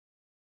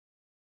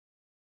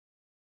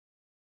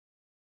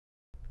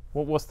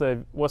What's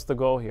the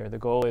goal here? The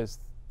goal is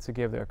to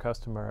give their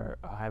customer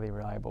a highly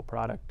reliable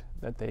product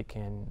that they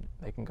can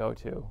go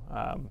to.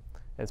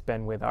 It's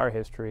been with our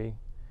history,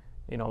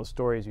 you know, the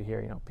stories you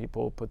hear. You know,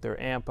 people put their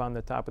amp on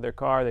the top of their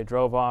car, they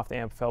drove off, the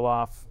amp fell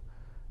off.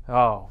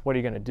 Oh, what are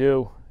you going to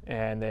do?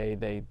 And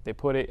they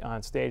put it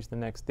on stage the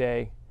next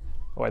day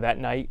or that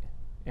night,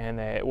 and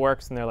it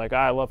works, and they're like,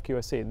 I love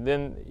QSC. And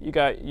then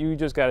you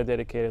just got a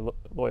dedicated,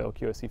 loyal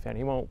QSC fan.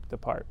 He won't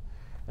depart.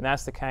 And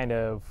that's the kind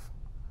of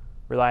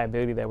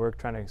reliability that we're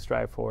trying to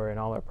strive for in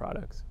all our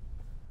products.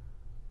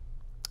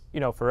 You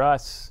know, for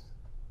us,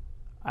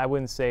 I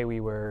wouldn't say we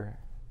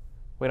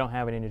don't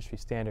have an industry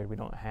standard. We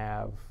don't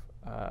have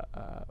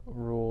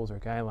rules or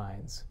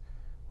guidelines.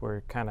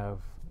 We're kind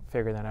of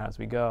figuring that out as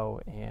we go,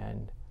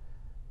 and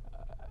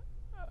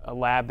a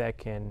lab that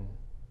can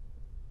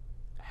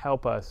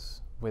help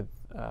us with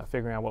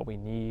figuring out what we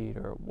need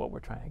or what we're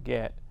trying to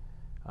get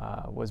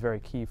was very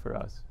key for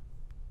us.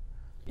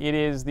 It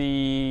is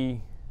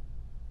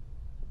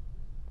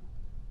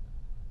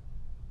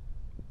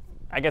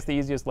I guess the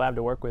easiest lab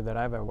to work with that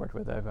I've ever worked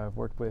with. I've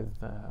worked with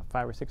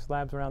 5 or 6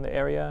 labs around the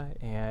area,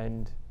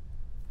 and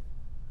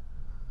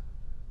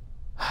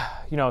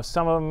you know,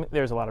 some of them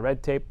there's a lot of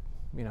red tape.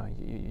 You know,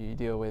 you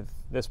deal with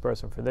this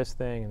person for this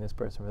thing and this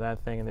person for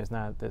that thing, and there's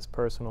not this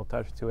personal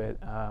touch to it.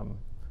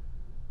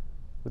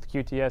 With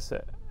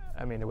QTS,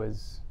 I mean, you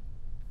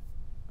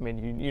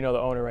know the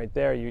owner right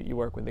there. You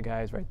work with the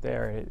guys right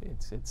there.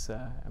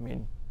 I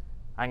mean,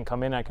 I can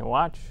come in, I can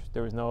watch.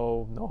 There was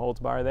no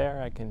holds bar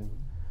there. I can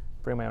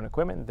bring my own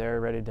equipment.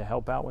 They're ready to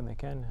help out when they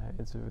can.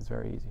 It's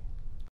very easy.